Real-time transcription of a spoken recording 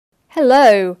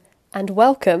Hello and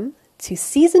welcome to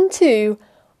Season 2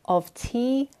 of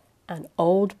Tea and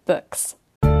Old Books.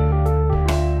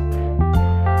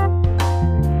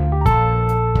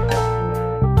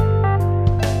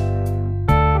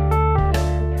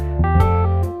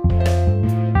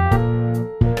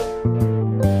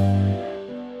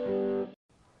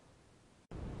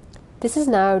 This is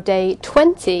now day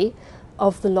 20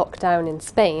 of the lockdown in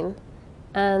Spain,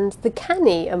 and the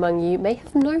canny among you may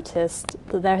have noticed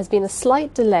that there has been a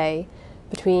slight delay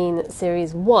between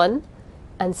Series 1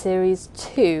 and Series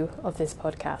 2 of this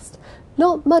podcast.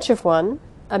 Not much of one,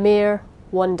 a mere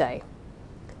one day.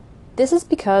 This is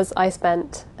because I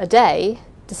spent a day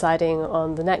deciding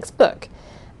on the next book,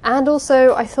 and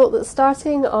also I thought that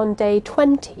starting on day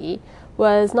 20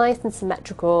 was nice and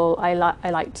symmetrical. I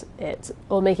liked it.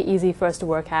 It'll make it easy for us to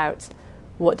work out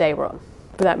what day we're on,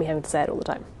 without me having to say it all the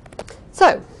time.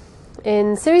 So,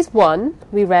 in Series 1,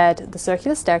 we read The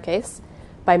Circular Staircase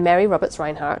by Mary Roberts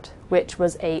Rinehart, which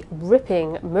was a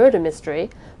ripping murder mystery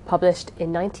published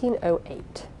in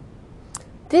 1908.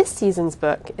 This season's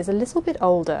book is a little bit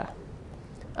older.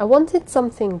 I wanted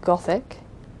something gothic,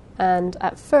 and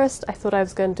at first I thought I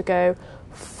was going to go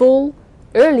full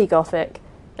early gothic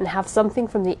and have something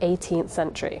from the 18th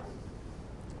century.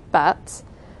 But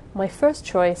my first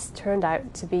choice turned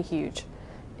out to be huge.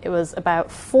 It was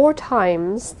about 4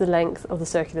 times the length of The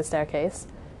Circular Staircase,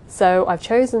 so I've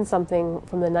chosen something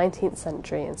from the 19th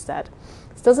century instead.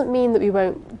 This doesn't mean that we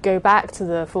won't go back to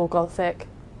the full Gothic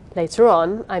later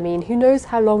on. I mean, who knows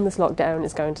how long this lockdown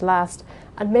is going to last,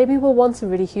 and maybe we'll want a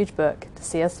really huge book to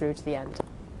see us through to the end.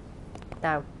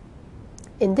 Now,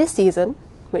 in this season,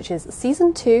 which is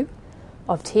Season 2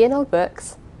 of Tea and Old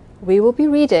Books, we will be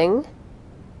reading,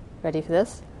 ready for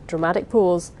this, dramatic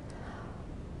pause,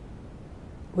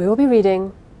 we will be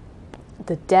reading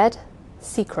The Dead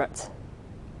Secret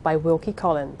by Wilkie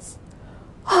Collins.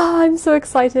 I'm so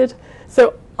excited.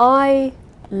 So I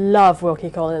love Wilkie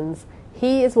Collins.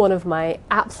 He is one of my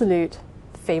absolute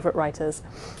favourite writers.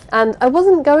 And I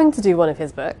wasn't going to do one of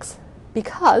his books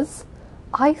because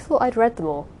I thought I'd read them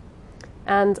all.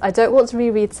 And I don't want to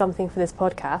reread something for this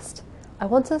podcast. I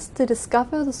want us to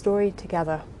discover the story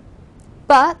together.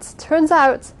 But turns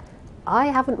out I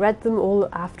haven't read them all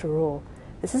after all.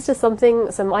 This is just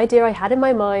some idea I had in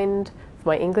my mind for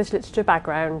my English literature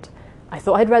background. I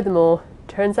thought I'd read them all.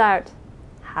 Turns out,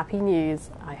 happy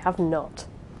news, I have not.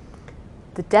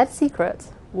 The Dead Secret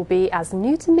will be as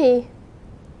new to me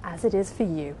as it is for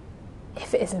you,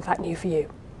 if it is in fact new for you.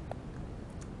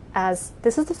 As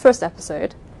this is the first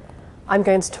episode, I'm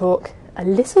going to talk a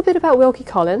little bit about Wilkie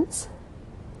Collins,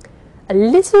 a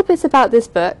little bit about this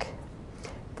book,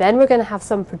 then we're going to have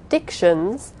some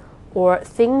predictions or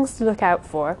things to look out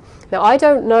for. Now, I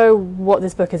don't know what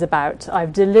this book is about.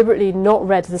 I've deliberately not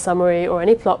read the summary or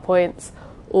any plot points.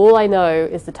 All I know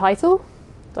is the title,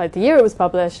 like the year it was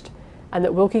published, and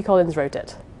that Wilkie Collins wrote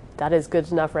it. That is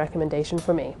good enough recommendation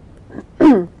for me.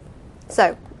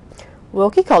 So,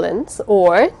 Wilkie Collins,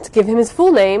 or to give him his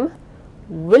full name,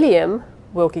 William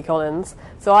Wilkie Collins.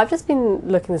 So I've just been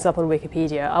looking this up on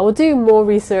Wikipedia. I will do more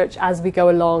research as we go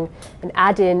along and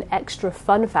add in extra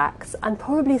fun facts and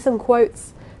probably some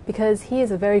quotes because he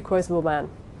is a very quotable man.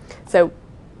 So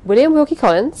William Wilkie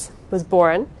Collins was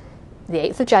born the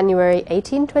 8th of January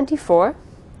 1824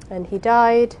 and he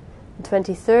died the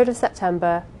 23rd of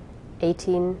September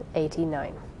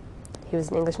 1889. He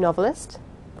was an English novelist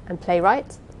and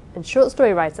playwright and short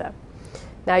story writer.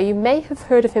 Now, you may have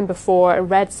heard of him before and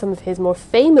read some of his more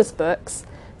famous books.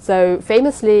 So,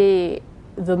 famously,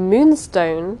 The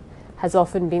Moonstone has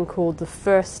often been called the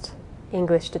first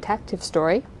English detective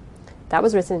story. That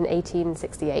was written in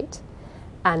 1868.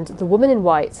 And The Woman in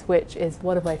White, which is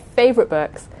one of my favourite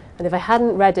books, and if I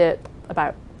hadn't read it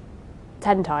about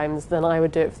 10 times, then I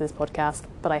would do it for this podcast.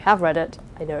 But I have read it,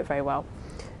 I know it very well.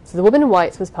 So, The Woman in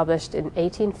White was published in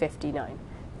 1859.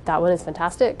 That one is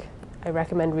fantastic. I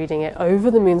recommend reading it over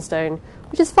The Moonstone,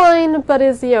 which is fine, but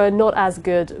is a not as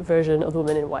good version of The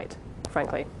Woman in White,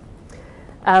 frankly.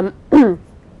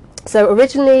 So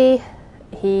originally,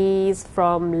 he's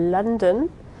from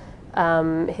London.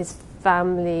 His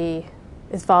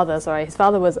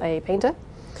father was a painter,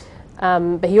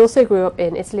 but he also grew up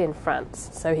in Italy and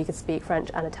France, so he could speak French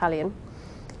and Italian.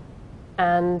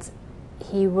 And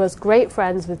he was great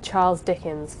friends with Charles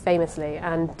Dickens, famously,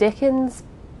 and Dickens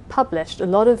published a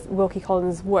lot of Wilkie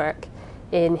Collins' work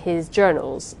in his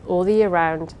journals all the year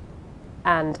round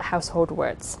and household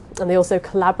words. And they also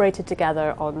collaborated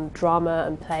together on drama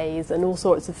and plays and all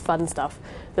sorts of fun stuff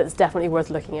that's definitely worth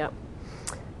looking at.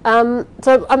 So that's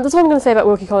all I'm going to say about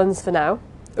Wilkie Collins for now.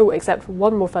 Oh, except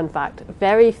one more fun fact.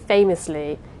 Very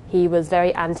famously, he was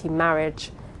very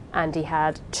anti-marriage, and he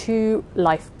had 2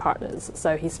 life partners.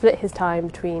 So he split his time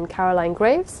between Caroline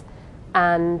Graves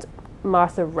and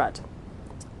Martha Rudd.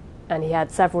 And he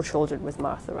had several children with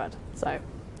Martha Rudd. So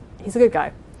he's a good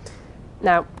guy.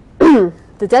 Now,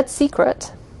 The Dead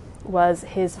Secret was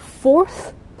his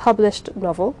 4th published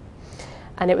novel,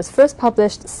 and it was first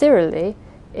published serially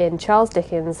in Charles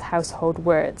Dickens' Household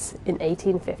Words in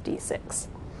 1856,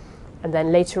 and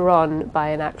then later on by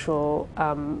an actual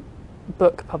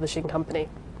book publishing company.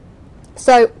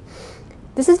 So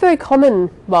this is very common.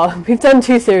 Well, we've done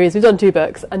 2 series, we've done 2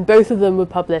 books, and both of them were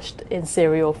published in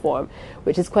serial form,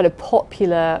 which is quite a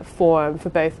popular form for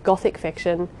both Gothic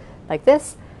fiction like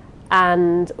this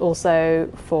and also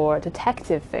for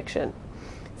detective fiction,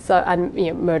 so, and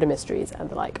murder mysteries and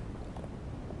the like.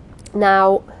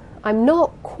 Now, I'm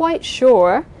not quite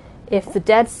sure if The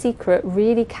Dead Secret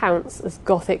really counts as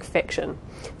Gothic fiction.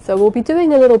 So we'll be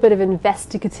doing a little bit of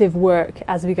investigative work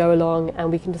as we go along, and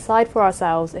we can decide for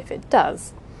ourselves if it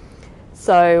does.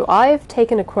 So I've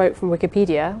taken a quote from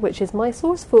Wikipedia, which is my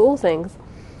source for all things,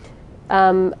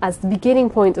 as the beginning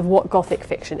point of what Gothic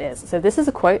fiction is. So this is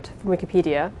a quote from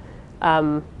Wikipedia.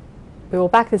 We will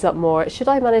back this up more should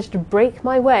I manage to break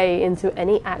my way into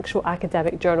any actual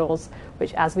academic journals,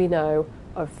 which, as we know,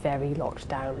 are very locked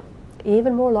down.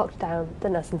 Even more locked down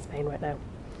than us in Spain right now.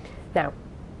 Now,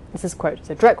 this is a quote, it's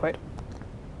a direct quote.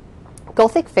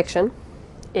 Gothic fiction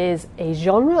is a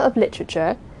genre of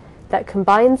literature that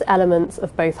combines elements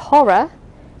of both horror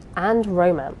and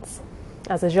romance.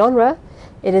 As a genre,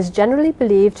 it is generally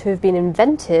believed to have been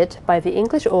invented by the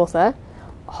English author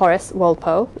Horace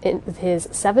Walpole in his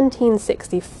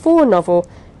 1764 novel,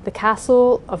 The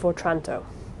Castle of Otranto.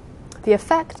 The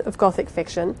effect of Gothic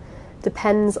fiction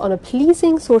depends on a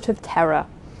pleasing sort of terror,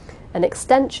 an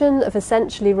extension of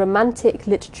essentially romantic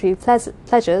literary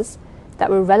pleasures that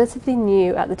were relatively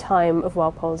new at the time of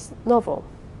Walpole's novel.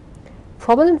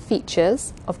 Prominent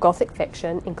features of Gothic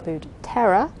fiction include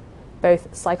terror,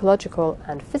 both psychological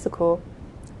and physical,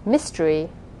 mystery,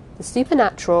 the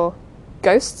supernatural,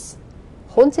 ghosts,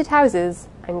 haunted houses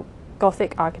and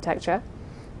Gothic architecture,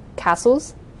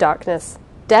 castles, darkness,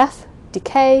 death,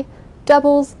 decay,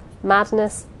 doubles,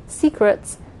 madness,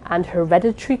 secrets, and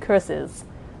hereditary curses.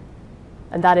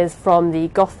 And that is from the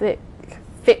Gothic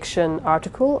fiction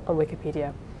article on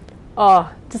Wikipedia.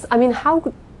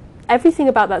 Everything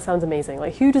about that sounds amazing.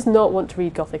 Like, who does not want to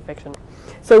read Gothic fiction?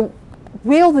 So,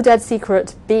 will The Dead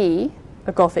Secret be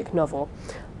a Gothic novel?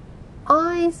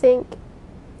 I think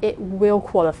it will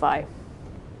qualify,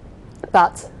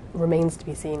 but remains to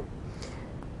be seen.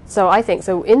 So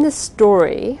in this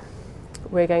story,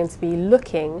 we're going to be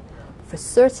looking for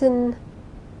certain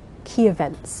key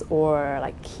events or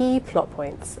like key plot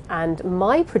points, and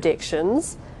my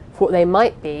predictions for what they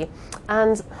might be,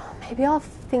 and maybe I'll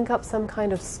think up some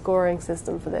kind of scoring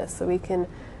system for this so we can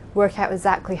work out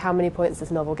exactly how many points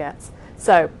this novel gets.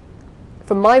 So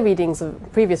from my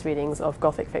previous readings of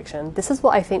Gothic fiction, this is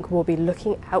what I think we'll be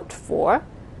looking out for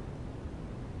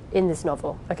in this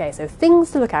novel. Okay, so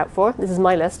things to look out for. This is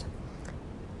my list.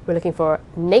 We're looking for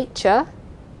nature,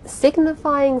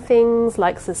 signifying things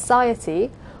like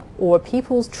society or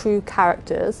people's true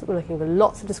characters. We're looking for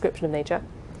lots of description of nature.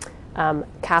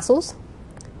 Castles,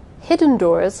 hidden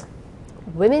doors,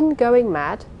 women going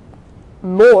mad,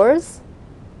 moors,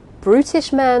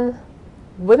 brutish men,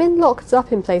 women locked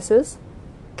up in places,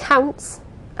 counts,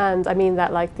 and I mean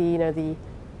that like the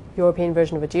European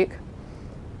version of a duke,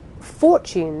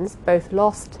 fortunes, both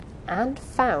lost and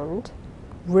found,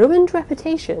 ruined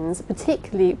reputations,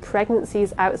 particularly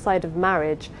pregnancies outside of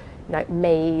marriage, like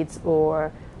maids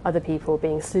or other people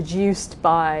being seduced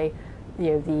by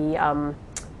the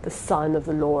son of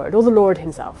the Lord or the Lord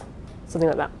himself,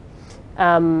 something like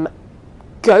that.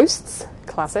 Ghosts,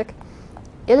 classic,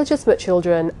 illegitimate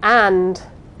children, and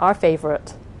our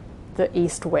favourite, the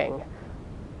East Wing.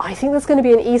 I think there's going to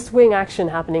be an East Wing action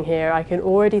happening here. I can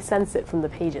already sense it from the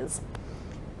pages.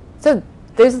 So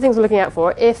those are the things we're looking out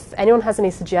for. If anyone has any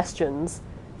suggestions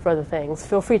for other things,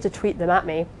 feel free to tweet them at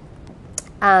me,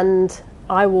 and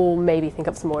I will maybe think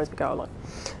up some more as we go along.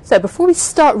 So before we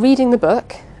start reading the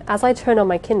book, as I turn on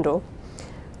my Kindle,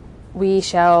 we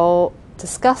shall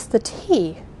discuss the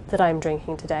tea that I'm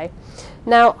drinking today.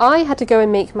 Now, I had to go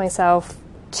and make myself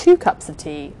 2 cups of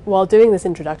tea while doing this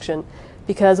introduction,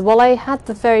 because while I had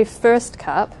the very first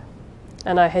cup,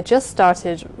 and I had just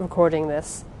started recording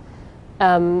this,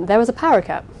 there was a power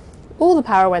cut. All the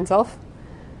power went off,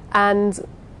 and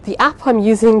the app I'm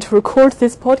using to record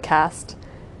this podcast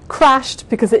crashed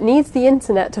because it needs the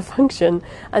internet to function,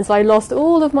 and so I lost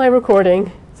all of my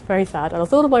recording. It's very sad. I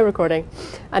lost all of my recording,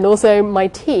 and also my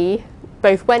tea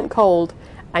both went cold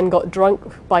and got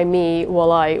drunk by me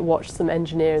while I watched some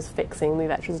engineers fixing the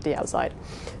electricity outside.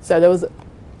 So there was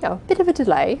a bit of a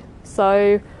delay.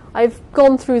 So I've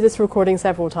gone through this recording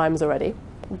several times already,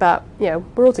 but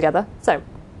we're all together. So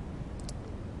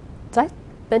did I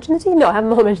mention the tea? No, I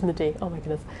haven't mentioned the tea. Oh my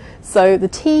goodness. So the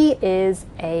tea is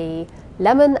a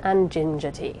lemon and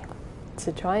ginger tea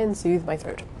to try and soothe my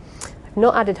throat. I've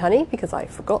not added honey because I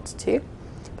forgot to,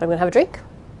 but I'm going to have a drink.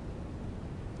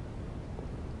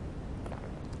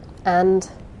 And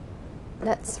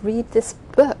let's read this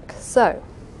book. So,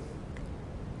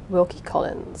 Wilkie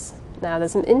Collins. Now,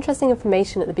 there's some interesting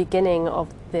information at the beginning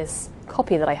of this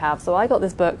copy that I have. So I got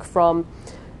this book from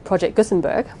Project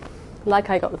Gutenberg, like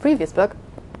I got the previous book,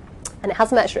 and it has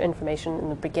some extra information in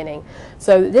the beginning.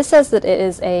 So this says that it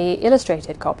is a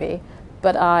illustrated copy,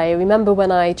 but I remember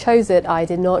when I chose it, I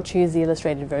did not choose the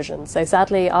illustrated version. So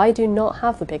sadly, I do not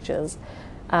have the pictures.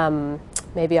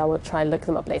 Maybe I will try and look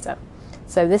them up later.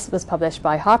 So this was published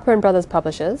by Harper and Brothers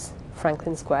Publishers,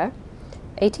 Franklin Square,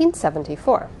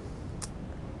 1874.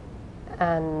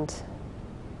 And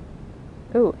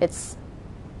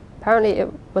apparently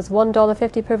it was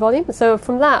 $1.50 per volume. So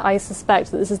from that, I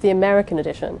suspect that this is the American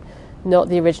edition, not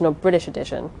the original British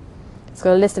edition. It's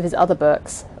got a list of his other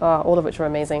books, all of which are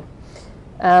amazing.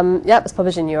 It was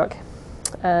published in New York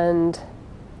and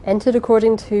entered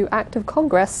according to Act of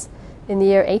Congress in the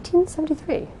year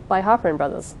 1873 by Harper and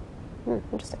Brothers.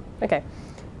 Interesting. Okay.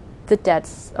 The Dead.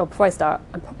 Before I start,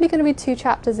 I'm probably going to read 2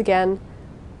 chapters again.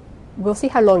 We'll see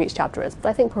how long each chapter is, but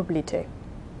I think probably 2.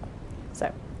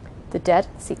 So, The Dead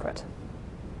Secret.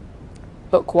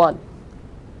 Book 1.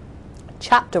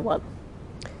 Chapter 1.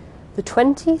 The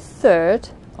 23rd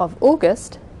of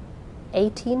August,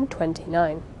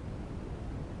 1829.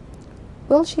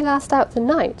 Will she last out the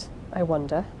night, I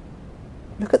wonder?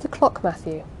 Look at the clock,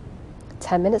 Matthew.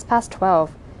 10 minutes past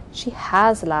 12. She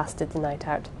has lasted the night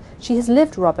out. She has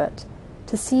lived, Robert,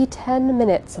 to see 10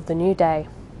 minutes of the new day.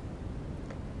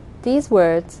 These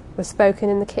words were spoken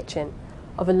in the kitchen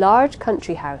of a large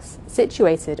country house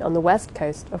situated on the west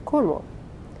coast of Cornwall.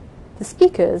 The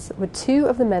speakers were 2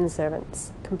 of the men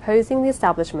servants composing the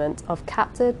establishment of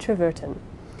Captain Treverton,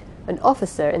 an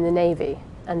officer in the navy,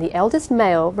 and the eldest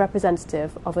male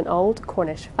representative of an old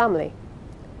Cornish family.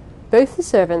 Both the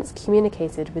servants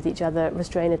communicated with each other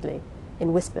restrainedly,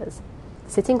 in whispers,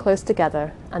 sitting close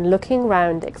together and looking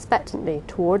round expectantly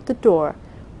toward the door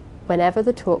whenever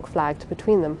the talk flagged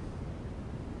between them.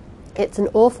 It's an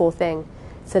awful thing,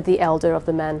 said the elder of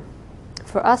the men,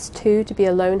 for us 2 to be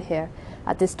alone here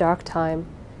at this dark time,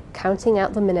 counting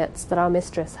out the minutes that our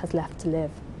mistress has left to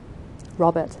live.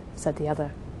 Robert, said the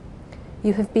other,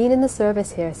 you have been in the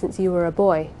service here since you were a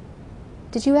boy.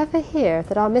 Did you ever hear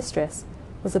that our mistress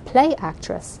was a play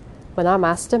actress when our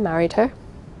master married her?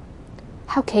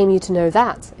 How came you to know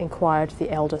that? Inquired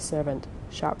the elder servant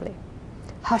sharply.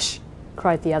 Hush,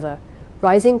 cried the other,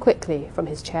 rising quickly from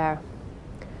his chair.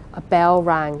 A bell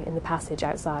rang in the passage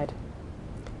outside.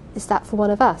 Is that for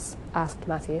one of us? Asked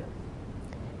Matthew.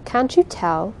 Can't you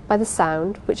tell by the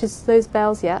sound which is those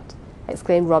bells yet?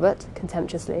 Exclaimed Robert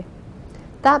contemptuously.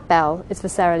 That bell is for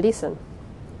Sarah Leeson.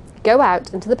 Go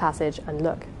out into the passage and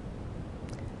look.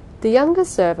 The younger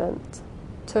servant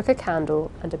took a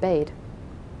candle and obeyed.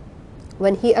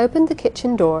 When he opened the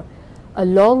kitchen door, a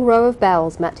long row of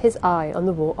bells met his eye on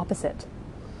the wall opposite.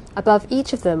 Above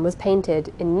each of them was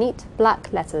painted in neat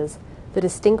black letters the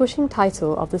distinguishing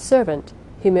title of the servant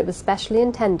whom it was specially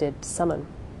intended to summon.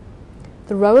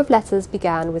 The row of letters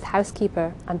began with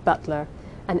housekeeper and butler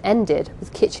and ended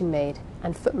with kitchen maid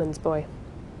and footman's boy.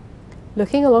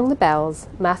 Looking along the bells,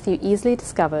 Matthew easily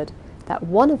discovered that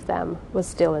one of them was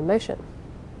still in motion.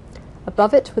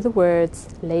 Above it were the words,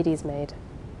 lady's maid.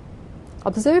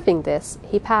 Observing this,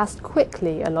 he passed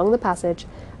quickly along the passage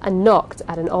and knocked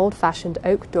at an old-fashioned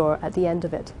oak door at the end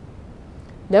of it.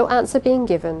 No answer being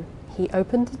given, he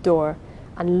opened the door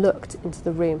and looked into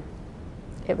the room.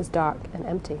 It was dark and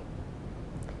empty.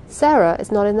 Sarah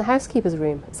is not in the housekeeper's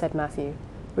room, said Matthew,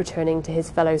 returning to his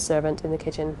fellow servant in the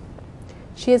kitchen.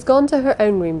 She has gone to her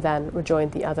own room then,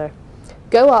 rejoined the other.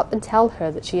 Go up and tell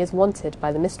her that she is wanted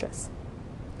by the mistress.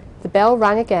 The bell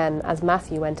rang again as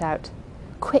Matthew went out.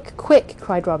 Quick, quick,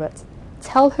 cried Robert.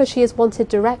 Tell her she is wanted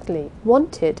directly.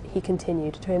 Wanted, he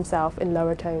continued to himself in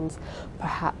lower tones,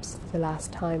 perhaps for the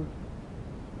last time.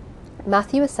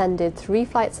 Matthew ascended 3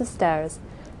 flights of stairs,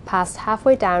 passed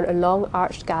halfway down a long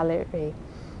arched gallery,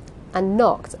 and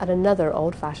knocked at another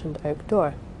old-fashioned oak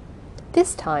door.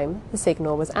 This time the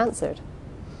signal was answered.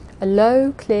 A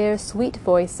low, clear, sweet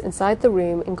voice inside the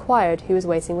room inquired who was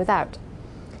waiting without.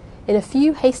 In a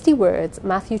few hasty words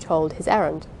Matthew told his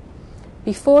errand.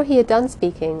 Before he had done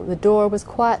speaking, the door was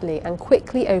quietly and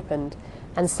quickly opened,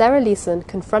 and Sarah Leeson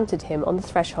confronted him on the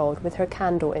threshold with her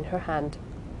candle in her hand.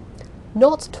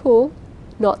 Not tall,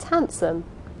 not handsome,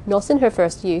 not in her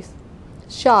first youth,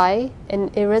 shy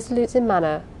and irresolute in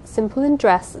manner, simple in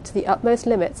dress to the utmost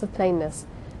limits of plainness,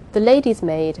 the lady's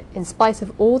maid, in spite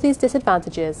of all these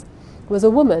disadvantages, was a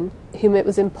woman whom it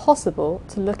was impossible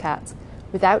to look at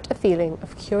without a feeling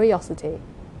of curiosity,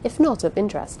 if not of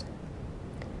interest.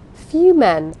 Few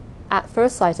men, at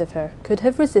first sight of her, could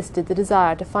have resisted the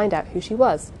desire to find out who she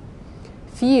was.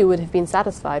 Few would have been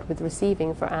satisfied with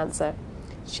receiving for answer,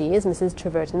 "She is Mrs.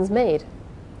 Treverton's maid."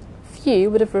 Few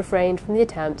would have refrained from the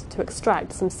attempt to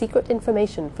extract some secret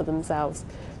information for themselves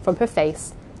from her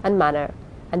face and manner,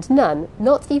 and none,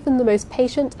 not even the most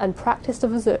patient and practised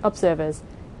of observers,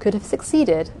 could have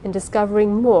succeeded in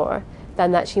discovering more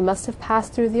than that she must have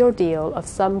passed through the ordeal of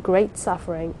some great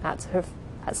suffering at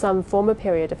some former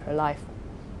period of her life.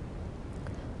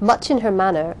 Much in her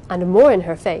manner, and more in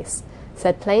her face,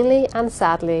 said plainly and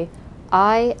sadly,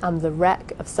 "I am the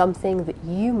wreck of something that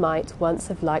you might once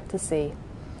have liked to see.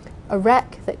 A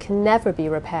wreck that can never be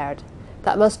repaired,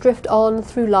 that must drift on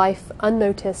through life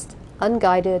unnoticed,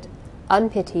 unguided,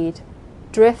 unpitied,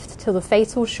 drift till the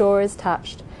fatal shore is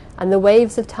touched, and the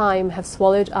waves of time have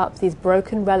swallowed up these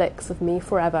broken relics of me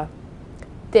forever."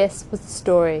 This was the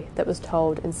story that was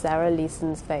told in Sarah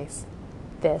Leeson's face.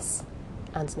 This,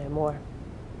 and no more.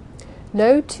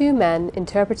 No two men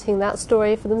interpreting that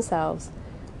story for themselves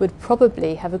would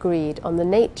probably have agreed on the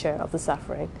nature of the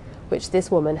suffering which this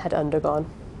woman had undergone.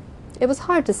 It was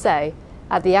hard to say,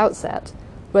 at the outset,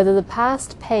 whether the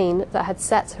past pain that had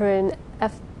set her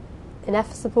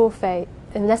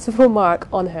ineffable mark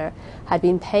on her had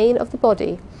been pain of the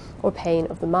body or pain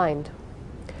of the mind.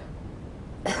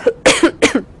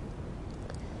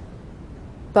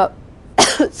 But,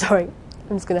 sorry,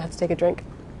 I'm just going to have to take a drink.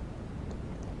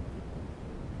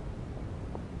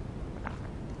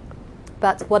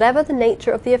 But whatever the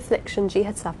nature of the affliction she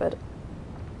had suffered,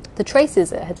 the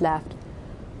traces it had left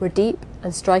were deep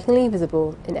and strikingly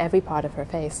visible in every part of her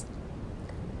face.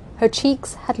 Her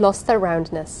cheeks had lost their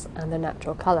roundness and their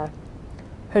natural colour.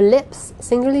 Her lips,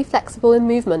 singularly flexible in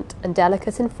movement and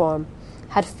delicate in form,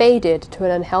 had faded to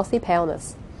an unhealthy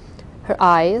paleness. Her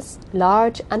eyes,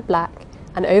 large and black,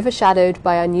 and overshadowed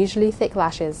by unusually thick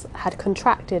lashes, had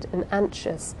contracted an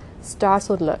anxious,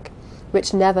 startled look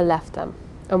which never left them,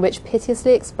 and which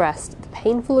piteously expressed the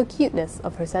painful acuteness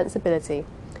of her sensibility,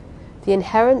 the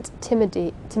inherent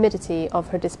timidity of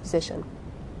her disposition.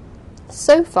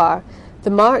 So far, the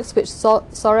marks which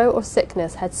sorrow or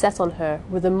sickness had set on her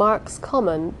were the marks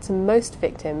common to most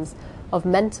victims of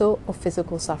mental or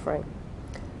physical suffering.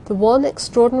 The one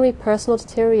extraordinary personal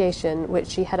deterioration which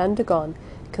she had undergone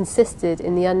consisted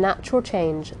in the unnatural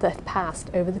change that had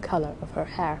passed over the colour of her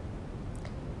hair.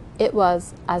 It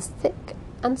was as thick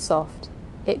and soft,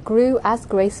 it grew as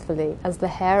gracefully as the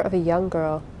hair of a young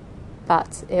girl,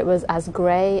 but it was as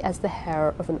grey as the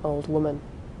hair of an old woman.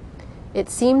 It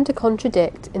seemed to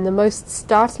contradict in the most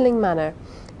startling manner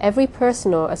every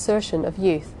personal assertion of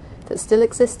youth that still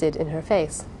existed in her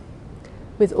face.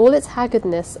 With all its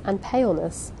haggardness and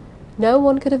paleness, no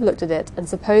one could have looked at it and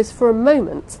supposed for a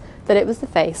moment that it was the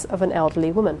face of an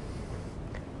elderly woman.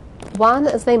 Wan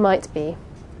as they might be,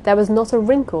 there was not a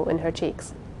wrinkle in her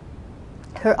cheeks.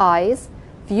 Her eyes,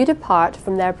 viewed apart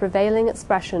from their prevailing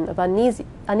expression of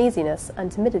uneasiness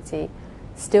and timidity,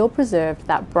 still preserved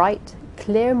that bright,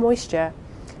 clear moisture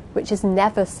which is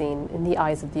never seen in the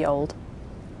eyes of the old.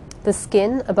 The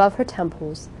skin above her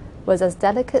temples was as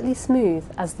delicately smooth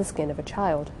as the skin of a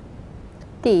child.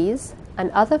 These, and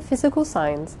other physical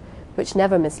signs, which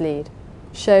never mislead,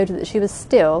 showed that she was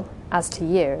still, as to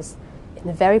years, in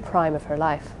the very prime of her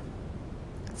life.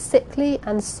 Sickly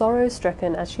and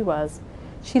sorrow-stricken as she was,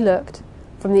 she looked,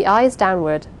 from the eyes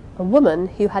downward, a woman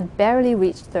who had barely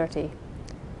reached 30.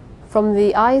 From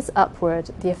the eyes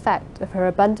upward, the effect of her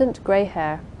abundant grey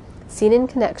hair, seen in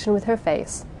connection with her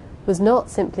face, was not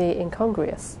simply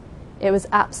incongruous, it was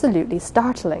absolutely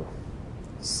startling.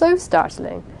 So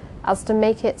startling as to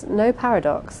make it no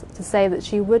paradox to say that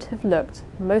she would have looked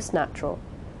most natural,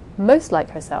 most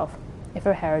like herself, if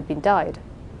her hair had been dyed.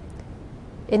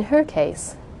 In her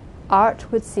case,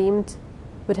 art would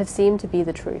have seemed to be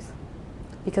the truth,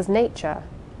 because nature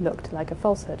looked like a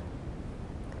falsehood.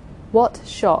 What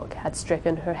shock had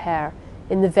stricken her hair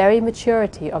in the very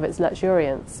maturity of its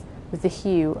luxuriance with the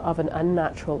hue of an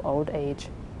unnatural old age?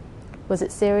 Was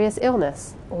it serious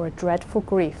illness or a dreadful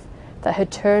grief that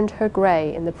had turned her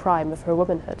grey in the prime of her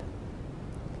womanhood?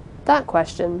 That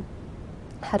question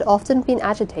had often been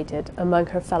agitated among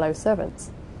her fellow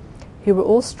servants. who were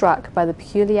all struck by the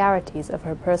peculiarities of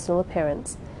her personal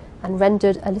appearance, and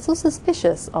rendered a little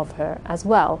suspicious of her as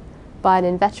well by an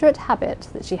inveterate habit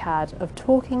that she had of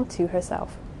talking to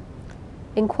herself.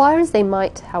 Inquire as they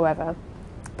might, however,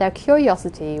 their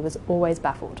curiosity was always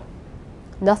baffled.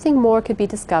 Nothing more could be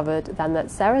discovered than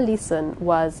that Sarah Leeson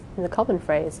was, in the common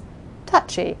phrase,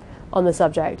 touchy on the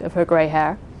subject of her grey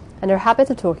hair and her habit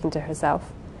of talking to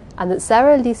herself, and that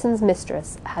Sarah Leeson's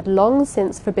mistress had long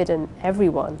since forbidden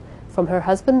everyone, from her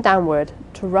husband downward,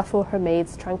 to ruffle her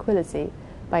maid's tranquillity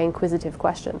by inquisitive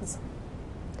questions.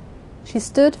 She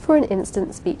stood for an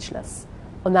instant speechless,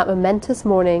 on that momentous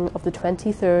morning of the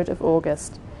 23rd of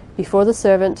August, before the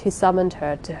servant who summoned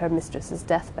her to her mistress's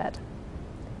deathbed.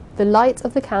 The light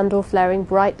of the candle flaring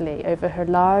brightly over her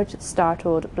large,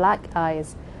 startled, black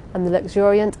eyes, and the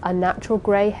luxuriant, unnatural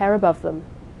grey hair above them,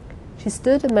 she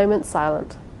stood a moment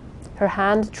silent, her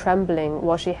hand trembling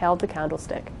while she held the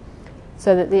candlestick,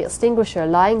 so that the extinguisher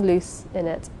lying loose in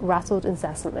it rattled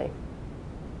incessantly.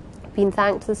 Bean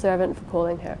thanked the servant for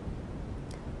calling her.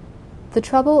 The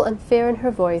trouble and fear in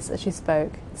her voice as she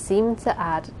spoke seemed to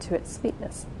add to its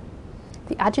sweetness.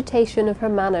 The agitation of her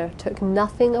manner took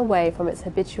nothing away from its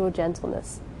habitual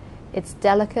gentleness, its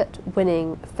delicate,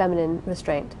 winning, feminine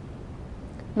restraint.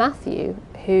 Matthew,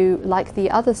 who, like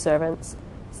the other servants,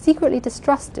 secretly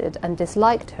distrusted and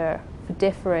disliked her for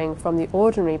differing from the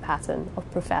ordinary pattern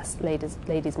of professed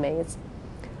ladies' maids,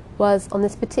 was, on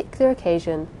this particular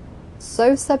occasion,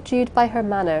 so subdued by her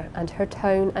manner and her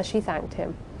tone as she thanked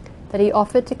him, that he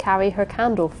offered to carry her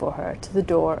candle for her to the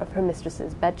door of her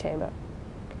mistress's bedchamber.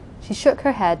 She shook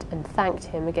her head and thanked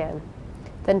him again,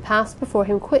 then passed before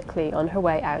him quickly on her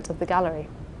way out of the gallery.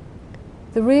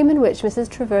 The room in which Mrs.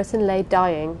 Treverton lay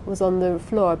dying was on the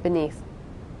floor beneath.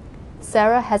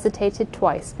 Sarah hesitated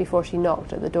twice before she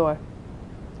knocked at the door.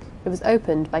 It was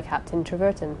opened by Captain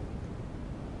Treverton.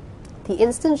 The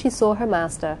instant she saw her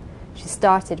master, she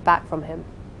started back from him.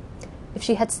 If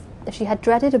she had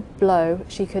dreaded a blow,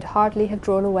 she could hardly have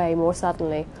drawn away more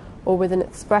suddenly, or with an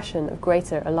expression of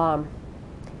greater alarm.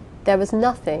 There was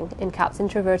nothing in Captain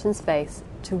Treverton's face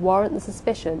to warrant the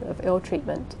suspicion of ill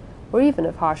treatment, or even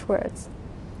of harsh words.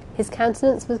 His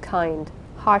countenance was kind,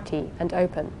 hearty, and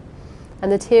open,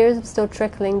 and the tears were still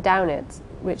trickling down it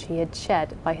which he had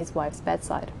shed by his wife's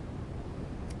bedside.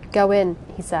 "Go in,"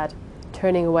 he said,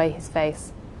 turning away his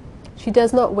face. "She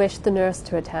does not wish the nurse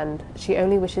to attend. She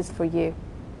only wishes for you.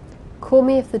 Call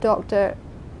me if the doctor—"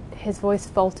 His voice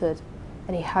faltered,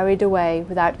 and he hurried away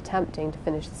without attempting to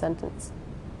finish the sentence.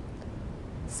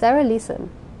 Sarah Leeson,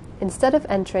 instead of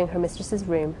entering her mistress's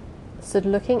room, stood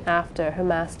looking after her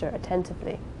master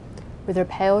attentively, with her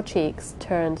pale cheeks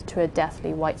turned to a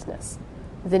deathly whiteness,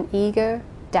 with an eager,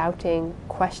 doubting,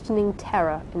 questioning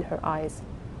terror in her eyes.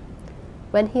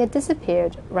 When he had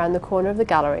disappeared round the corner of the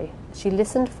gallery, she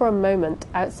listened for a moment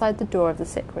outside the door of the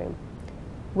sick room,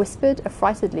 whispered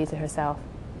affrightedly to herself,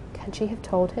 "Can she have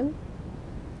told him?"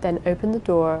 then opened the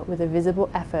door with a visible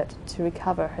effort to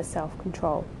recover her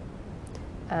self-control,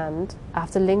 and,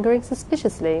 after lingering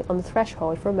suspiciously on the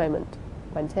threshold for a moment,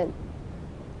 went in.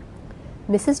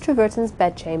 Mrs. Treverton's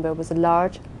bedchamber was a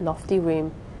large, lofty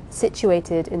room,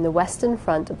 situated in the western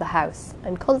front of the house,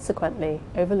 and consequently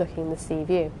overlooking the sea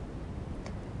view.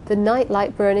 The night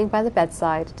light burning by the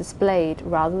bedside displayed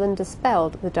rather than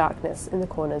dispelled the darkness in the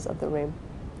corners of the room.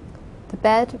 The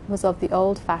bed was of the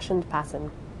old-fashioned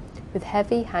pattern, with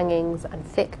heavy hangings and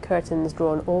thick curtains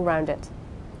drawn all round it.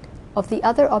 Of the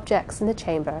other objects in the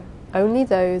chamber, only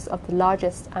those of the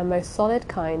largest and most solid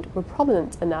kind were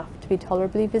prominent enough to be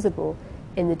tolerably visible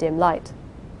in the dim light.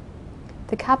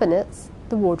 The cabinets,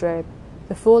 the wardrobe,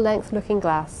 the full-length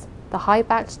looking-glass, the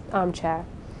high-backed armchair,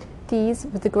 these,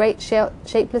 with the great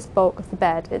shapeless bulk of the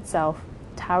bed itself,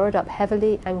 towered up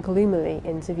heavily and gloomily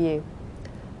into view.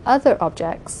 Other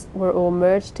objects were all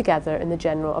merged together in the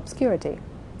general obscurity.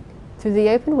 Through the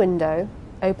open window,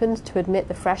 opened to admit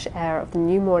the fresh air of the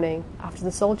new morning after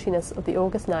the sultriness of the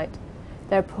August night,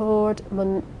 there poured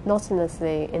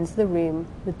monotonously into the room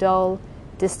the dull,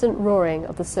 distant roaring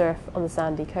of the surf on the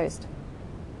sandy coast.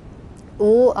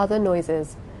 All other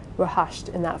noises were hushed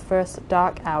in that first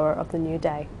dark hour of the new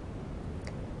day.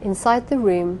 Inside the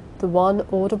room, the one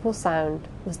audible sound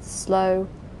was the slow,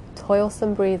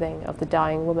 toilsome breathing of the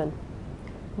dying woman,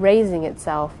 raising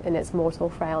itself in its mortal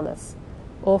frailness,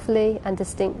 awfully and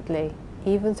distinctly,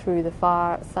 even through the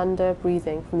far thunder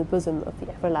breathing from the bosom of the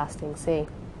everlasting sea.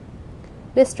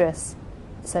 "Mistress,"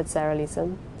 said Sarah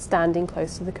Leeson, standing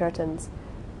close to the curtains,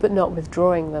 but not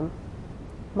withdrawing them,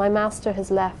 "my master has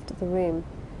left the room,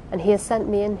 and he has sent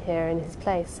me in here in his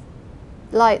place.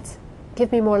 Light!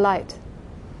 Give me more light!"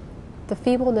 The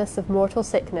feebleness of mortal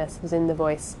sickness was in the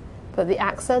voice, but the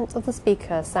accent of the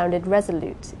speaker sounded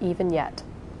resolute even yet,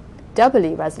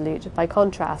 doubly resolute by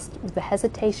contrast with the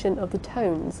hesitation of the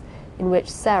tones in which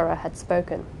Sarah had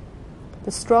spoken.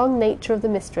 The strong nature of the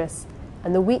mistress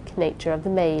and the weak nature of the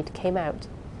maid came out,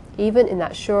 even in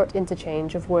that short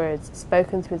interchange of words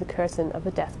spoken through the curtain of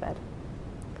the deathbed.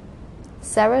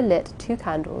 Sarah lit 2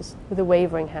 candles with a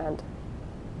wavering hand,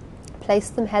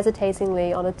 placed them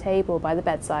hesitatingly on a table by the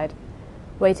bedside,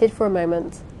 waited for a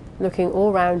moment, looking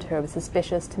all round her with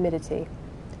suspicious timidity,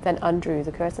 then undrew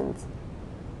the curtains.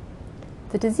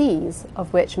 The disease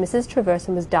of which Mrs.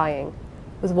 Treverton was dying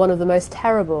was one of the most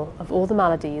terrible of all the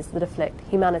maladies that afflict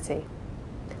humanity,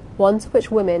 one to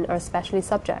which women are especially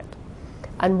subject,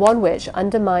 and one which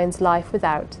undermines life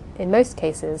without, in most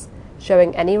cases,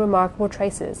 showing any remarkable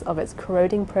traces of its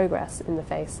corroding progress in the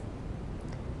face.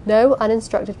 No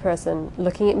uninstructed person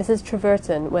looking at Mrs.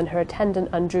 Treverton when her attendant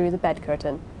undrew the bed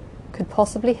curtain could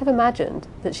possibly have imagined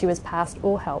that she was past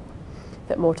all help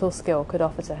that mortal skill could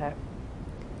offer to her.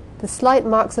 The slight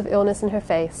marks of illness in her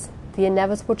face, the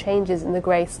inevitable changes in the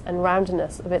grace and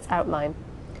roundness of its outline,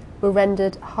 were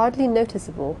rendered hardly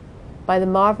noticeable by the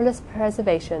marvellous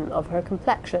preservation of her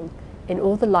complexion in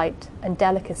all the light and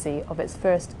delicacy of its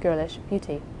first girlish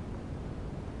beauty.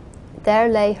 There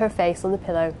lay her face on the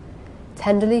pillow,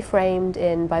 tenderly framed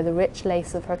in by the rich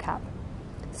lace of her cap,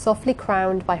 softly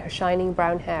crowned by her shining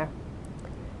brown hair,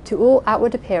 to all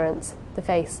outward appearance the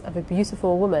face of a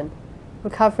beautiful woman,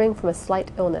 recovering from a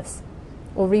slight illness,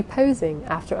 or reposing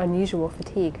after unusual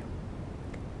fatigue.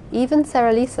 Even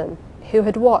Sarah Leeson, who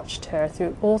had watched her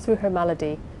all through her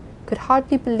malady, could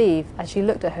hardly believe, as she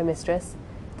looked at her mistress,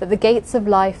 that the gates of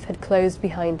life had closed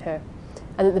behind her,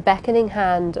 and that the beckoning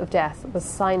hand of death was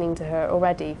signing to her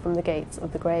already from the gates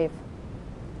of the grave.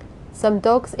 Some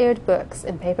dog's-eared books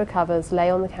in paper covers lay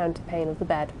on the counterpane of the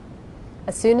bed.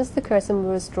 As soon as the curtain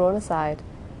was drawn aside,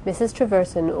 Mrs.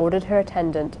 Treverton ordered her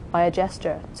attendant by a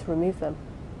gesture to remove them.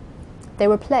 They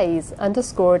were plays,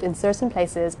 underscored in certain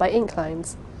places by ink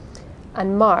lines,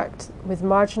 and marked with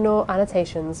marginal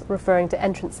annotations referring to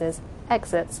entrances,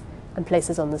 exits, and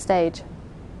places on the stage.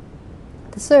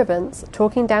 The servants,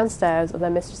 talking downstairs of their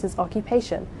mistress's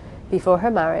occupation before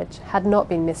her marriage, had not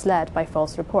been misled by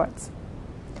false reports.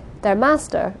 Their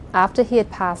master, after he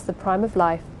had passed the prime of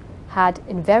life, had,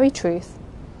 in very truth,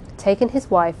 taken his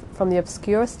wife from the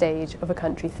obscure stage of a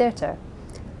country theatre,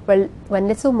 when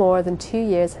little more than 2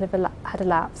 years had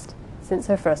elapsed since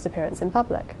her first appearance in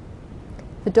public.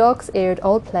 The dog's-eared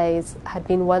old plays had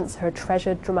been once her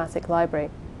treasured dramatic library.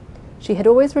 She had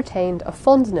always retained a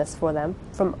fondness for them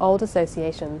from old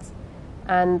associations,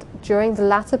 and during the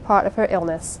latter part of her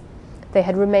illness they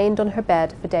had remained on her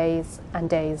bed for days and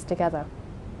days together.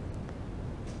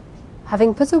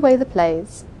 Having put away the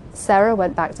plays, Sarah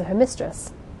went back to her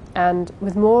mistress, and,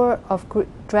 with more of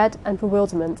dread and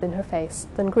bewilderment in her face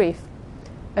than grief,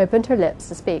 opened her lips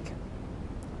to speak.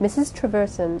 Mrs.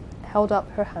 Treverton held up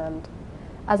her hand,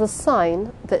 as a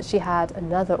sign that she had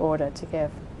another order to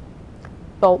give.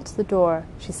 "Bolt the door,"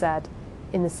 she said,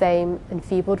 in the same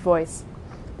enfeebled voice,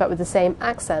 but with the same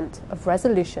accent of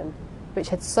resolution which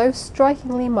had so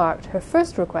strikingly marked her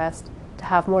first request to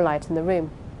have more light in the room.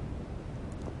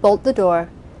 "Bolt the door.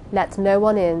 Let no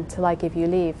one in till I give you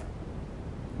leave."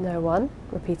 "No one?"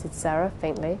 repeated Sarah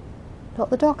faintly. "Not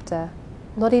the doctor?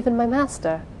 Not even my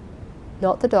master?"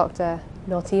 "Not the doctor,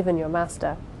 not even your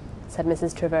master," said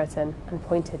Mrs. Treverton, and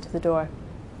pointed to the door.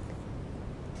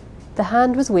 The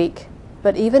hand was weak,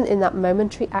 but even in that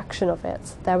momentary action of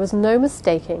it there was no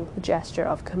mistaking the gesture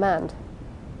of command.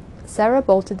 Sarah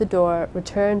bolted the door,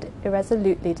 returned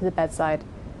irresolutely to the bedside,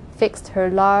 fixed her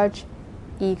large,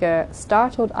 eager,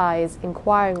 startled eyes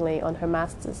inquiringly on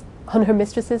her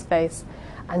mistress's face,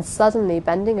 and suddenly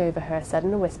bending over her, said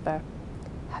in a whisper,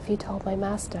 "Have you told my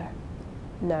master?"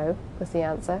 "No," was the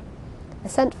answer. "I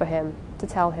sent for him, to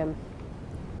tell him.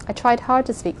 I tried hard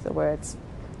to speak the words.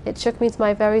 It shook me to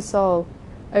my very soul,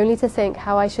 only to think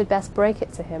how I should best break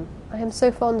it to him. I am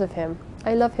so fond of him.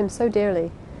 I love him so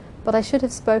dearly. But I should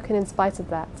have spoken in spite of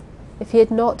that. If he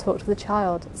had not talked of the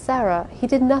child, Sarah, he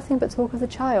did nothing but talk of the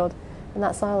child, and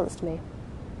that silenced me."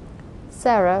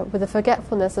 Sarah, with a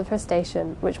forgetfulness of her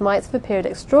station, which might have appeared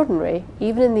extraordinary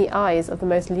even in the eyes of the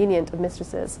most lenient of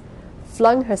mistresses,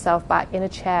 flung herself back in a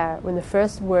chair when the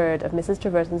first word of Mrs.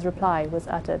 Treverton's reply was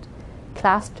uttered,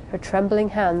 clasped her trembling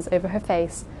hands over her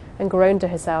face, and groaned to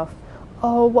herself,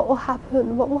 "Oh, what will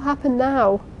happen? What will happen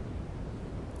now?"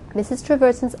 Mrs.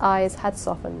 Treverton's eyes had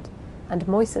softened and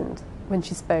moistened when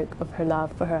she spoke of her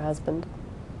love for her husband.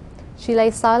 She lay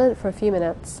silent for a few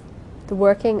minutes, the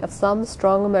working of some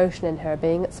strong emotion in her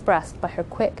being expressed by her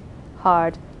quick,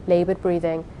 hard, laboured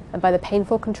breathing and by the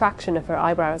painful contraction of her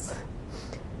eyebrows.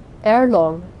 Ere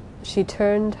long, she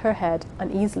turned her head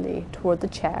uneasily toward the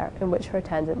chair in which her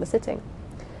attendant was sitting,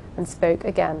 and spoke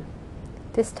again,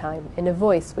 this time in a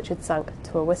voice which had sunk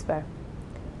to a whisper.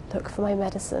 "Look for my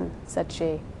medicine," said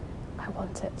she. "I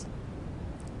want it."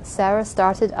 Sarah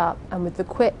started up, and with the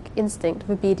quick instinct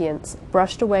of obedience,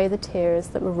 brushed away the tears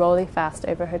that were rolling fast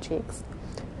over her cheeks.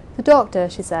 "The doctor,"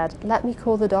 she said. "Let me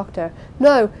call the doctor."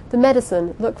 "No, the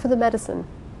medicine. Look for the medicine."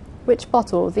 "Which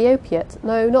bottle? The opiate?"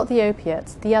 "No, not the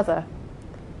opiate. The other."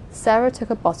 Sarah took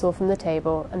a bottle from the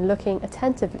table, and looking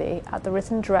attentively at the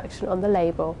written direction on the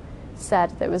label,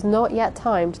 said that it was not yet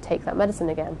time to take that medicine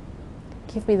again.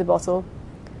 "Give me the bottle."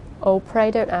 "Oh,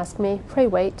 pray don't ask me. Pray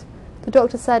wait. The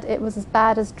doctor said it was as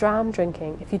bad as dram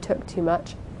drinking if you took too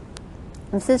much."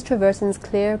 Mrs. Treverton's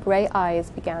clear grey eyes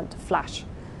began to flash.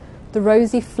 The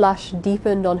rosy flush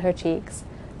deepened on her cheeks.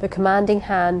 The commanding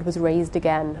hand was raised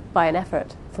again, by an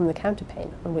effort, from the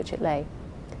counterpane on which it lay.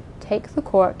 "Take the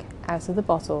cork out of the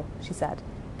bottle," she said,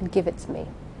 "and give it to me.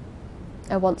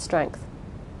 I want strength.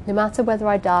 No matter whether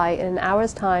I die in an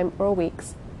hour's time or a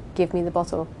week's, give me the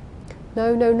bottle."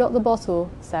 "No, no, not the bottle,"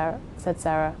 said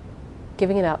Sarah,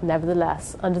 giving it up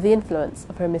nevertheless, under the influence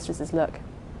of her mistress's look.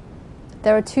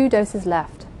 "There are 2 doses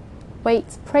left.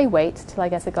 Wait, pray wait, till I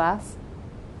get a glass."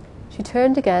 She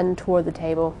turned again toward the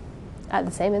table. At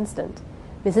the same instant,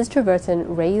 Mrs.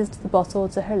 Treverton raised the bottle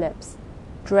to her lips,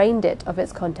 drained it of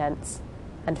its contents,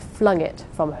 and flung it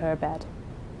from her bed.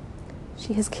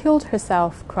 "She has killed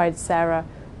herself," cried Sarah,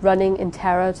 running in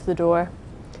terror to the door.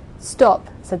 "Stop,"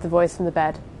 said the voice from the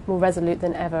bed, more resolute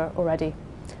than ever already.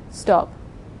 "Stop.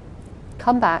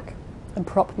 Come back and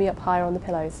prop me up higher on the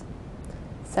pillows."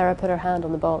 Sarah put her hand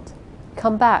on the bolt.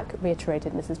 "Come back,"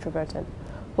 reiterated Mrs. Treverton.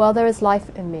 "While there is life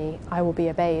in me, I will be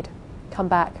obeyed. Come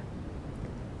back."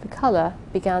 The colour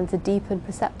began to deepen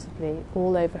perceptibly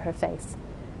all over her face,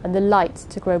 and the light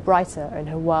to grow brighter in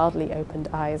her wildly opened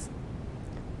eyes.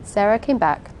 Sarah came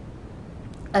back,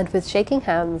 and with shaking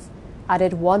hands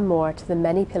added one more to the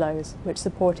many pillows which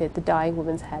supported the dying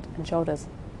woman's head and shoulders.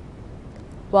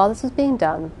 While this was being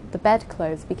done, the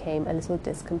bedclothes became a little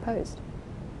discomposed.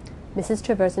 Mrs.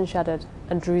 Treverton shuddered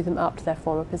and drew them up to their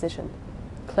former position,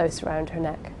 close round her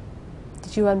neck.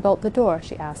 "Did you unbolt the door?"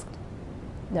 she asked.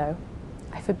 "No.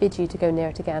 I forbid you to go near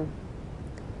it again."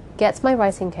 "Get my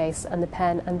writing case and the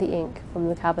pen and the ink from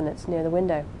the cabinet near the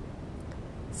window."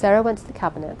 Sarah went to the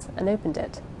cabinet and opened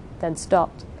it, then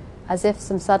stopped, as if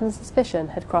some sudden suspicion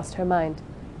had crossed her mind,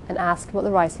 and asked what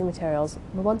the writing materials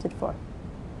were wanted for.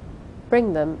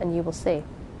 "Bring them, and you will see."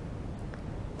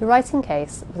 The writing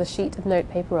case, with a sheet of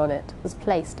notepaper on it, was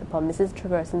placed upon Mrs.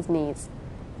 Treverton's knees.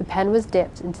 The pen was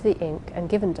dipped into the ink and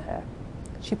given to her.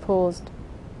 She paused,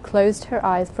 closed her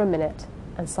eyes for a minute,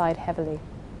 and sighed heavily,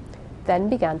 then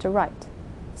began to write,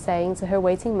 saying to her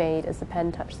waiting maid as the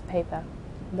pen touched the paper,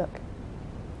 "Look."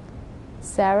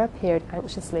 Sarah peered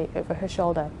anxiously over her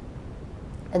shoulder,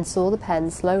 and saw the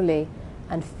pen slowly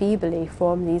and feebly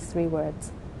form these 3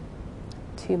 words: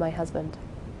 "To my husband."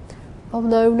 "Oh,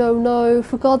 no, no, no,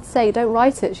 for God's sake, don't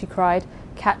write it," she cried,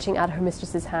 catching at her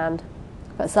mistress's hand,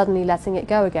 but suddenly letting it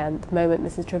go again the moment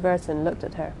Mrs. Treverton looked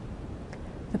at her.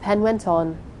 The pen went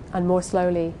on, and more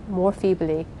slowly, more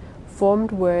feebly,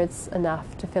 formed words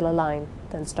enough to fill a line,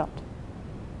 then stopped.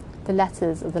 The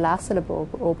letters of the last syllable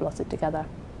were all blotted together.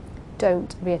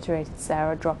 "Don't," reiterated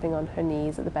Sarah, dropping on her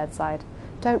knees at the bedside.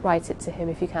 "Don't write it to him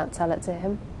if you can't tell it to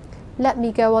him. Let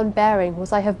me go on bearing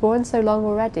what I have borne so long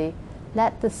already.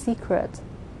 Let the secret,"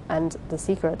 and the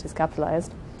secret is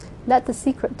capitalized, "let the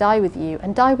secret die with you,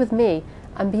 and die with me,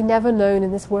 and be never known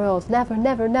in this world. Never,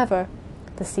 never, never."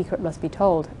 "The secret must be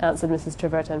told," answered Mrs.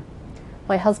 Treverton.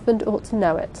 "My husband ought to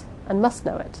know it, and must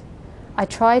know it. I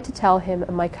tried to tell him,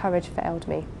 and my courage failed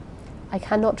me. I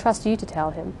cannot trust you to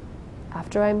tell him.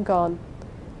 After I am gone,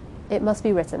 it must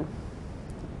be written.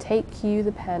 Take you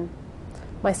the pen.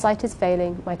 My sight is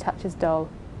failing, my touch is dull.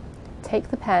 Take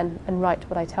the pen and write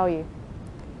what I tell you."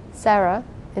 Sarah,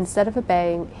 instead of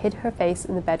obeying, hid her face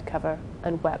in the bed-cover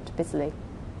and wept bitterly.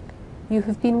 "You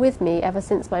have been with me ever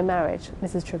since my marriage,"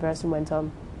 Mrs. Treverton went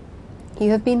on.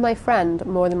 "You have been my friend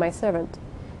more than my servant.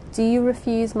 Do you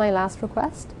refuse my last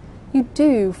request? You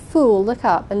do! Fool, look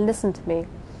up and listen to me.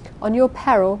 On your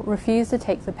peril, refuse to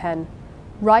take the pen.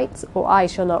 Write, or I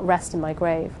shall not rest in my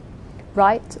grave.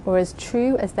 Write, or as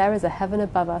true as there is a heaven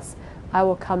above us, I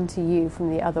will come to you from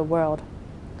the other world."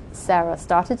 Sarah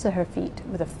started to her feet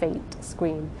with a faint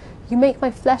scream. "You make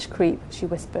my flesh creep," she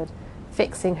whispered,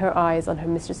 fixing her eyes on her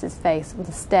mistress's face with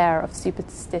a stare of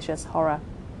superstitious horror.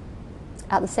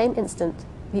 At the same instant,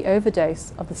 the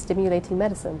overdose of the stimulating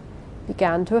medicine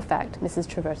began to affect Mrs.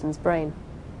 Treverton's brain.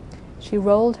 She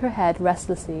rolled her head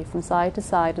restlessly from side to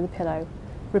side on the pillow,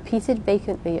 repeated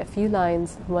vacantly a few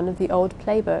lines from one of the old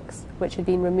play-books which had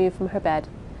been removed from her bed,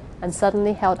 and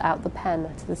suddenly held out the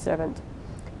pen to the servant,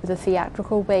 with a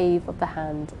theatrical wave of the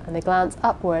hand and a glance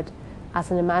upward at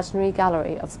an imaginary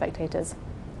gallery of spectators.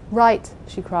 "Right,"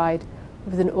 she cried,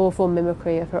 with an awful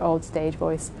mimicry of her old stage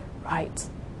voice. "Right."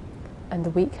 And the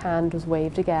weak hand was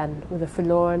waved again, with a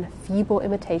forlorn, feeble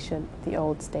imitation of the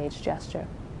old stage gesture.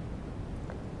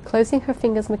 Closing her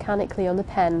fingers mechanically on the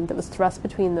pen that was thrust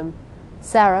between them,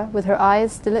 Sarah, with her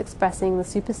eyes still expressing the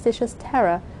superstitious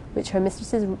terror which her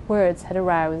mistress's words had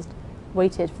aroused,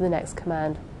 waited for the next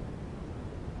command.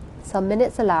 Some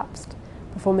minutes elapsed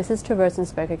before Mrs. Treverton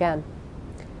spoke again.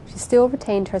 She still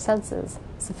retained her senses,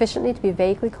 sufficiently to be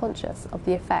vaguely conscious of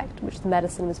the effect which the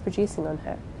medicine was producing on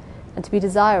her, and to be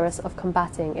desirous of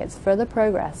combating its further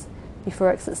progress before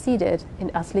it succeeded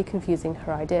in utterly confusing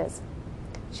her ideas.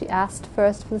 She asked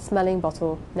first for the smelling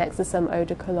bottle next to some eau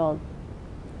de cologne.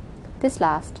 This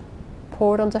last,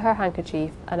 poured onto her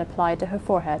handkerchief and applied to her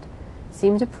forehead,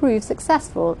 seemed to prove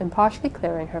successful in partially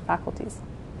clearing her faculties.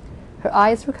 Her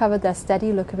eyes recovered their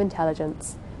steady look of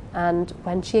intelligence, and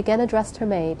when she again addressed her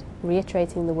maid,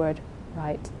 reiterating the word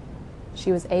 "right,"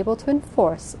 she was able to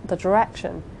enforce the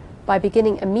direction by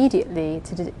beginning immediately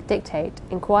to dictate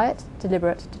in quiet,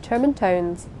 deliberate, determined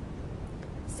tones.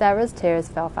 Sarah's tears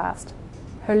fell fast.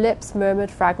 Her lips murmured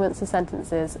fragments of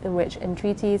sentences in which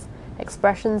entreaties,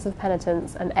 expressions of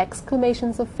penitence, and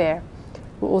exclamations of fear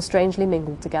were all strangely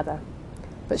mingled together.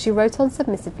 But she wrote on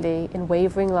submissively in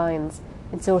wavering lines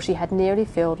until she had nearly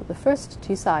filled the first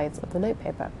two sides of the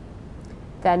notepaper.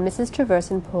 Then Mrs.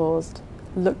 Treverton paused,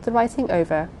 looked the writing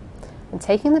over, and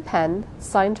taking the pen,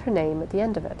 signed her name at the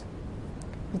end of it.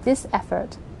 With this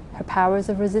effort, her powers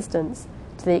of resistance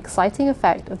to the exciting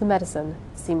effect of the medicine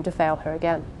seemed to fail her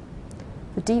again.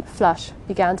 The deep flush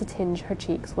began to tinge her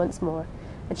cheeks once more,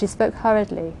 and she spoke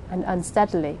hurriedly and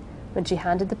unsteadily when she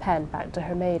handed the pen back to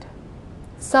her maid.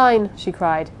 "Sign," she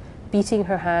cried, beating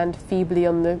her hand feebly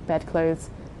on the bedclothes.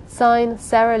 "Sign,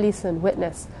 Sarah Leeson,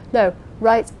 witness. No,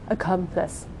 write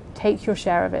accomplice. Take your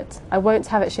share of it. I won't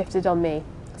have it shifted on me.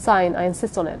 Sign, I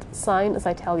insist on it. Sign as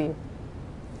I tell you."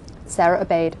 Sarah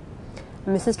obeyed,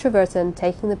 and Mrs. Treverton,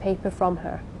 taking the paper from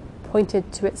her,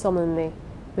 pointed to it solemnly,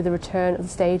 with a return of the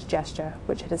stage gesture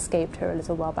which had escaped her a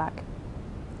little while back.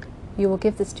 "You will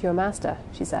give this to your master,"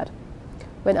 she said,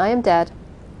 "when I am dead,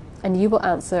 and you will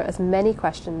answer as many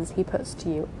questions he puts to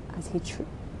you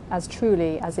as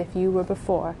truly as if you were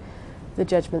before the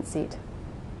judgment seat."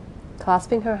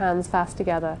 Clasping her hands fast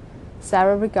together,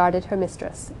 Sarah regarded her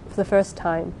mistress for the first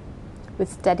time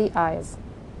with steady eyes,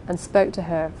 and spoke to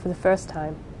her for the first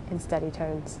time in steady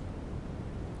tones.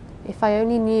 "If I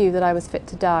only knew that I was fit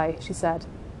to die," she said,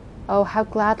 "oh, how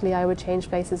gladly I would change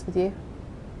places with you."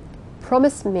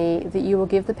 "Promise me that you will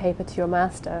give the paper to your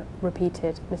master,"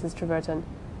 repeated Mrs. Treverton.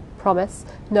 "Promise?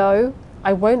 No,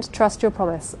 I won't trust your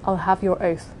promise. I'll have your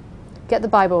oath. Get the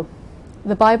Bible.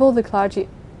 The Bible the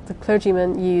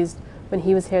clergyman used when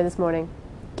he was here this morning.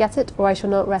 Get it, or I shall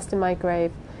not rest in my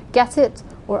grave. Get it,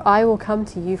 or I will come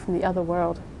to you from the other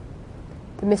world."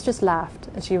 The mistress laughed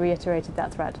as she reiterated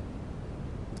that threat.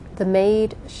 The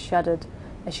maid shuddered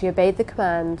as she obeyed the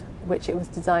command which it was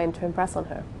designed to impress on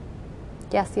her.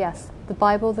 "Yes, yes, the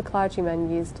Bible the clergyman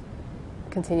used,"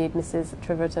 continued Mrs.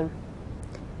 Treverton,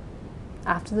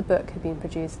 after the book had been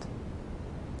produced.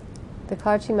 "The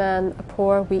clergyman, a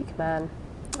poor, weak man.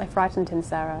 I frightened him,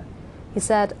 Sarah. He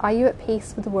said, 'Are you at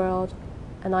peace with the world?'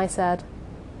 And I said,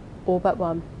 'All but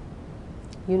one.'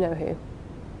 You know who."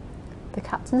 "The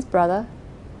captain's brother?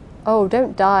 Oh,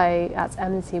 don't die at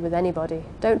enmity with anybody.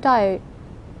 Don't die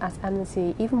at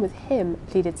enmity even with him,"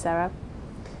 pleaded Sarah.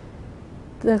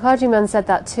 "The clergyman said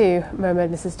that too,"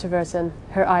 murmured Mrs. Treverton,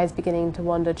 her eyes beginning to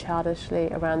wander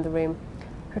childishly around the room,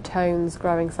 her tones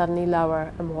growing suddenly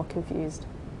lower and more confused.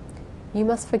 "You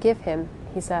must forgive him,"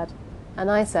 he said.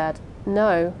 And I said,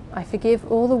 "No, I forgive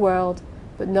all the world,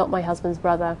 but not my husband's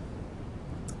brother."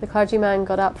 The clergyman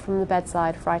got up from the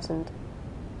bedside, frightened.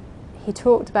 He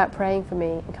talked about praying for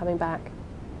me and coming back.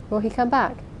 "Will he come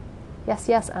back?" "Yes,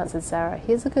 yes," answered Sarah.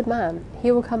 "He is a good man.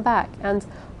 He will come back, and,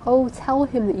 oh, tell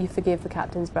him that you forgive the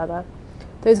captain's brother.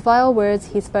 Those vile words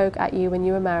he spoke at you when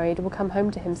you were married will come home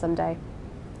to him some day.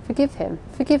 Forgive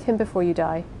him before you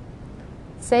die."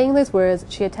 Saying those words,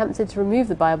 she attempted to remove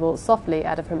the Bible softly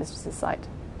out of her mistress's sight.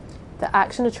 The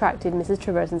action attracted Mrs.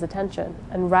 Treverton's attention,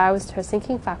 and roused her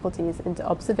sinking faculties into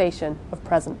observation of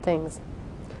present things.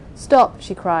 "Stop!"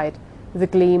 she cried, with a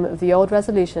gleam of the old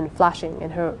resolution flashing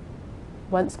in her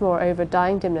once more over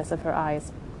dying dimness of her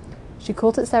eyes. She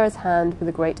caught at Sarah's hand with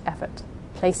a great effort,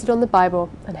 placed it on the Bible,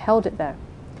 and held it there.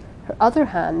 Her other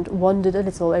hand wandered a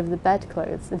little over the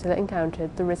bedclothes until it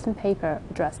encountered the written paper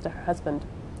addressed to her husband.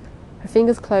 Her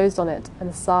fingers closed on it, and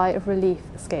a sigh of relief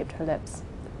escaped her lips.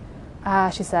 "Ah,"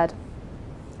 she said,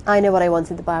 "I know what I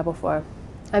wanted the Bible for.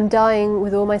 I'm dying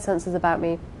with all my senses about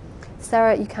me.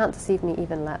 Sarah, you can't deceive me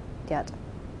even yet."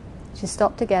 She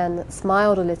stopped again,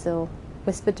 smiled a little,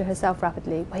 whispered to herself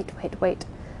rapidly, "Wait, wait, wait,"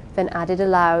 then added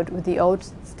aloud with the old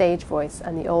stage voice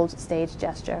and the old stage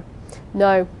gesture,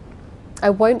 "No, I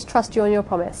won't trust you on your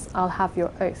promise. I'll have your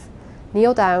oath.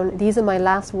 Kneel down. These are my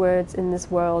last words in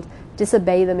this world.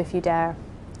 Disobey them if you dare."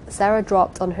 Sarah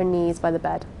dropped on her knees by the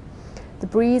bed. The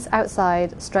breeze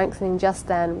outside, strengthening just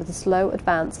then with the slow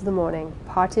advance of the morning,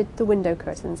 parted the window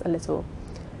curtains a little,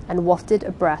 and wafted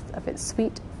a breath of its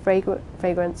sweet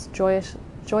fragrance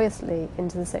joyously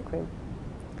into the sick room.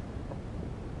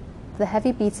 The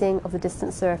heavy beating of the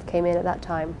distant surf came in at that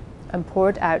time, and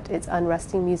poured out its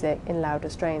unresting music in louder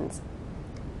strains.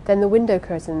 Then the window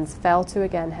curtains fell to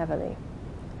again heavily.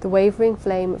 The wavering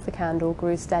flame of the candle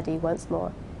grew steady once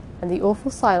more, and the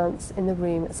awful silence in the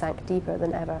room sank deeper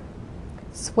than ever.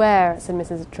 "Swear," said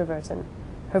Mrs. Treverton.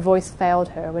 Her voice failed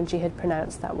her when she had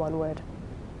pronounced that one word.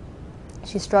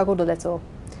 She struggled a little,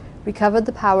 recovered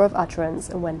the power of utterance,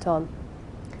 and went on.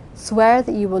 "Swear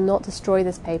that you will not destroy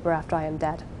this paper after I am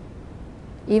dead."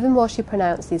 Even while she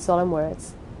pronounced these solemn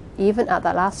words, even at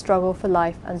that last struggle for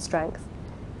life and strength,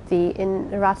 the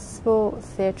irascible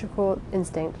theatrical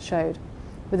instinct showed,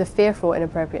 with a fearful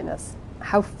inappropriateness,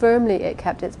 how firmly it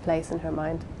kept its place in her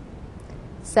mind.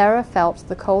 Sarah felt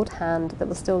the cold hand that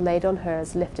was still laid on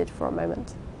hers lifted for a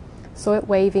moment, saw it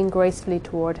waving gracefully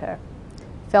toward her,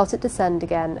 felt it descend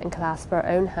again and clasp her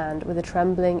own hand with a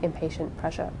trembling, impatient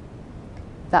pressure.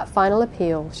 That final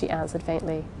appeal she answered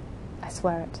faintly, "I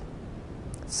swear it.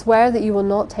 Swear that you will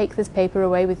not take this paper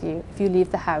away with you if you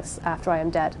leave the house after I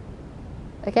am dead."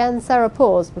 Again Sarah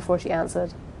paused before she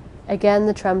answered. Again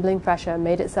the trembling pressure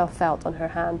made itself felt on her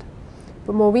hand,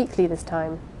 but more weakly this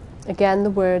time. Again the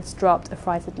words dropped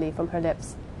affrightedly from her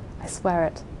lips. "I swear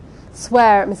it.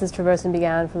 Swear," Mrs. Treverton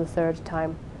began for the third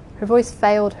time. Her voice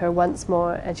failed her once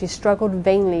more, and she struggled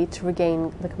vainly to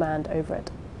regain the command over it.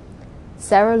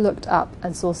 Sarah looked up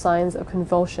and saw signs of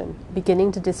convulsion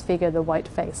beginning to disfigure the white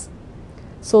face,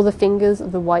 saw the fingers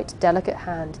of the white, delicate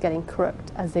hand getting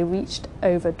crooked as they reached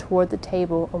over toward the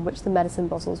table on which the medicine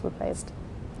bottles were placed.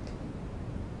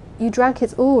 "You drank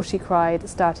it all," she cried,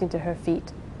 starting to her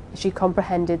feet, as she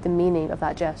comprehended the meaning of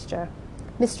that gesture.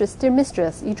 "Mistress, dear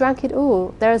mistress, you drank it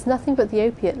all. There is nothing but the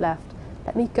opiate left.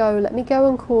 Let me go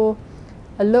and call—"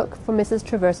 A look from Mrs.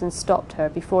 Treverton stopped her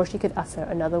before she could utter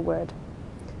another word.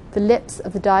 The lips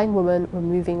of the dying woman were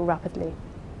moving rapidly.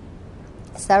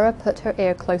 Sarah put her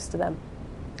ear close to them.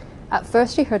 At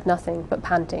first she heard nothing but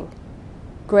panting,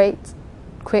 great,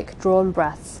 quick drawn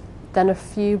breaths, then a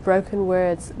few broken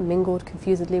words mingled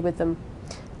confusedly with them.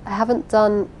 "I haven't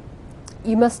done—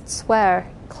 You must swear.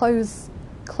 Close,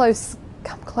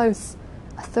 come close.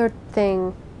 A third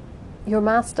thing. Your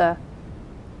master.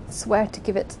 Swear to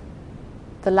give it—"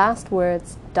 The last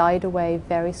words died away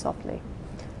very softly.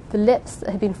 The lips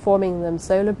that had been forming them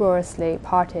so laboriously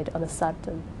parted on a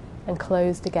sudden and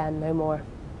closed again no more.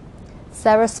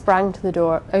 Sarah sprang to the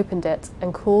door, opened it,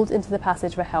 and called into the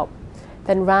passage for help,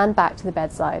 then ran back to the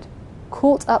bedside,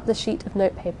 caught up the sheet of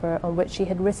notepaper on which she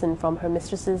had written from her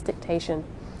mistress's dictation,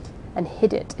 and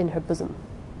hid it in her bosom.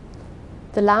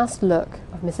 The last look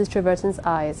of Mrs. Treverton's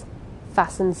eyes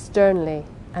fastened sternly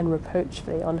and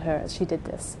reproachfully on her as she did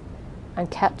this, and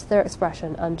kept their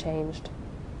expression unchanged,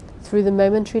 through the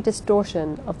momentary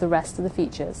distortion of the rest of the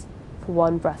features, for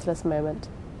one breathless moment.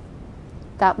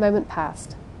 That moment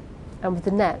passed, and with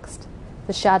the next,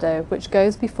 the shadow which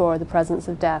goes before the presence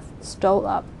of death stole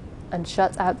up and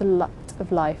shut out the light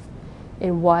of life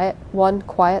in one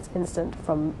quiet instant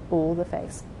from all the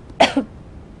face.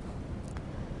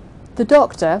 The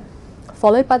doctor,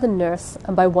 followed by the nurse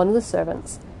and by one of the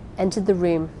servants, entered the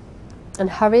room, and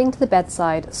hurrying to the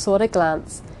bedside saw at a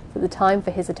glance that the time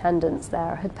for his attendance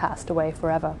there had passed away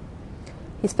forever.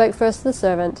 He spoke first to the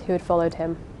servant who had followed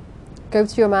him. "Go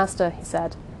to your master," he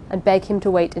said, "and beg him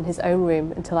to wait in his own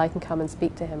room until I can come and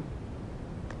speak to him."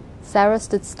 Sarah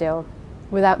stood still,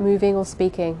 without moving or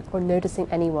speaking or noticing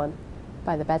anyone,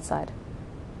 by the bedside.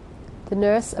 The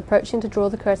nurse, approaching to draw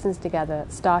the curtains together,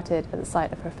 started at the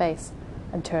sight of her face,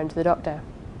 and turned to the doctor.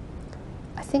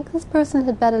 "I think this person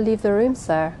had better leave the room,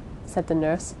 sir," said the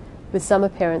nurse, with some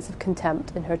appearance of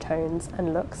contempt in her tones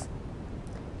and looks.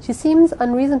 "She seems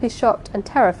unreasonably shocked and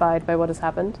terrified by what has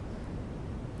happened."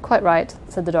 "Quite right,"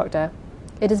 said the doctor.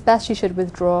 "It is best she should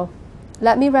withdraw.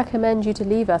 Let me recommend you to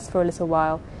leave us for a little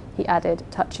while," he added,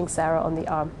 touching Sarah on the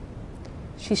arm.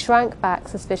 She shrank back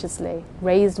suspiciously,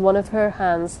 raised one of her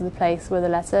hands to the place where the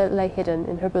letter lay hidden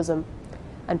in her bosom,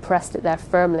 and pressed it there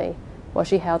firmly, while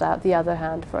she held out the other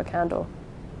hand for a candle.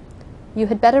 "You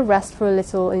had better rest for a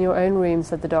little in your own room,"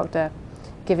 said the doctor,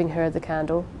 giving her the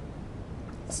candle.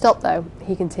 "Stop, though,"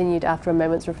 he continued after a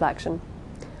moment's reflection.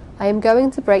 "I am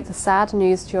going to break the sad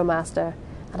news to your master,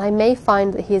 and I may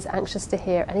find that he is anxious to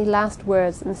hear any last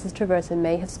words that Mrs. Treverton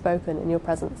may have spoken in your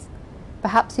presence.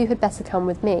 Perhaps you had better come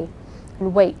with me,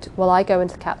 and wait while I go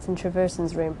into Captain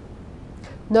Treverton's room."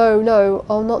 "No, no,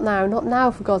 oh, not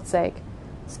now, for God's sake."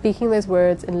 Speaking those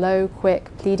words in low, quick,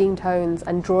 pleading tones,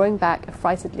 and drawing back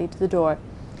affrightedly to the door,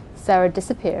 Sarah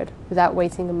disappeared without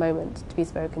waiting a moment to be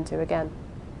spoken to again.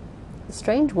 "A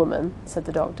strange woman," said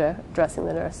the doctor, addressing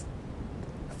the nurse.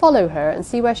 "Follow her and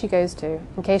see where she goes to,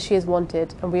 in case she is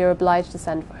wanted and we are obliged to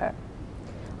send for her.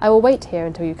 I will wait here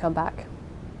until you come back."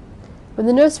 When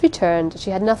the nurse returned, she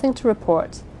had nothing to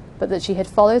report but that she had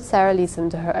followed Sarah Leeson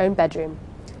to her own bedroom,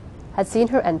 had seen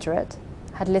her enter it,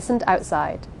 had listened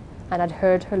outside, and had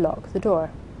heard her lock the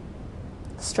door.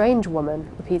 "A strange woman,"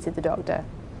 repeated the doctor.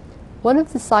 "One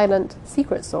of the silent,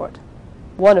 secret sort."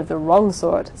 "One of the wrong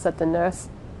sort," said the nurse.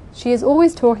 "She is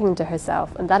always talking to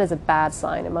herself, and that is a bad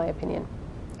sign, in my opinion.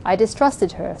 I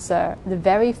distrusted her, sir, the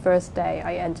very first day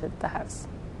I entered the house."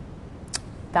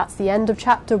 That's the end of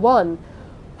chapter 1.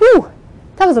 Whew!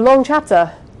 That was a long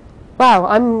chapter. Wow,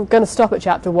 I'm going to stop at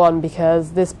chapter 1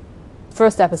 because this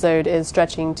first episode is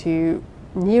stretching to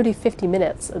nearly 50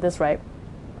 minutes at this rate.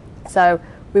 So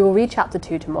we will read chapter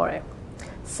 2 tomorrow.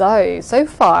 So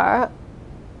far,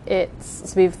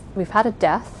 we've had a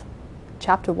death,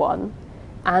 chapter 1,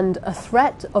 and a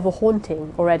threat of a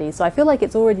haunting already. So I feel like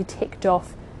it's already ticked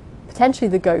off potentially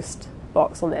the ghost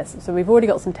box on this. So we've already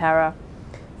got some terror.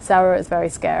 Sarah is very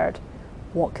scared.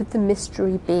 What could the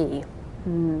mystery be?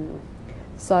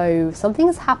 So something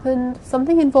has happened,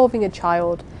 something involving a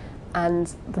child,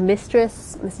 and the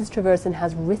mistress, Mrs. Treverton,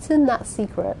 has written that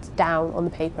secret down on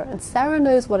the paper, and Sarah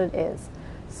knows what it is.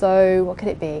 So what could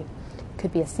it be?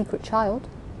 Could be a secret child,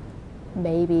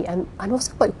 maybe, and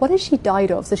also, like, what has she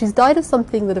died of? So she's died of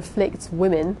something that afflicts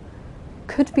women.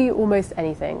 Could be almost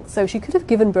anything. So she could have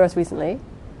given birth recently,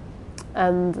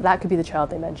 and that could be the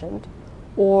child they mentioned.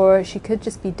 Or she could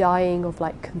just be dying of,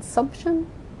 like, consumption,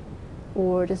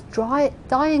 or just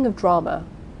dying of drama,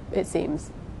 it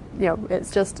seems. You know, it's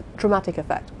just dramatic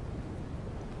effect.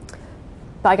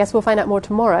 But I guess we'll find out more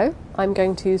tomorrow. I'm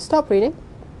going to stop reading,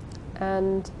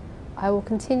 and I will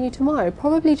continue tomorrow,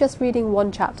 probably just reading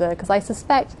one chapter, because I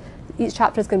suspect each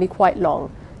chapter is going to be quite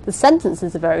long. The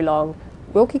sentences are very long.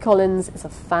 Wilkie Collins is a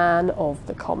fan of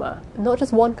the comma, not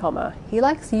just one comma. He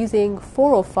likes using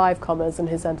 4 or 5 commas in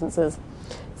his sentences.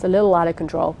 It's a little out of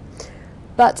control.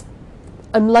 But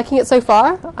I'm liking it so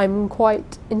far. I'm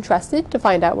quite interested to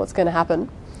find out what's going to happen.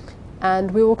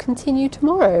 And we will continue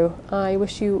tomorrow. I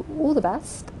wish you all the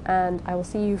best, and I will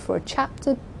see you for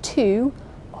chapter 2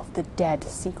 of The Dead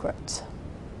Secret.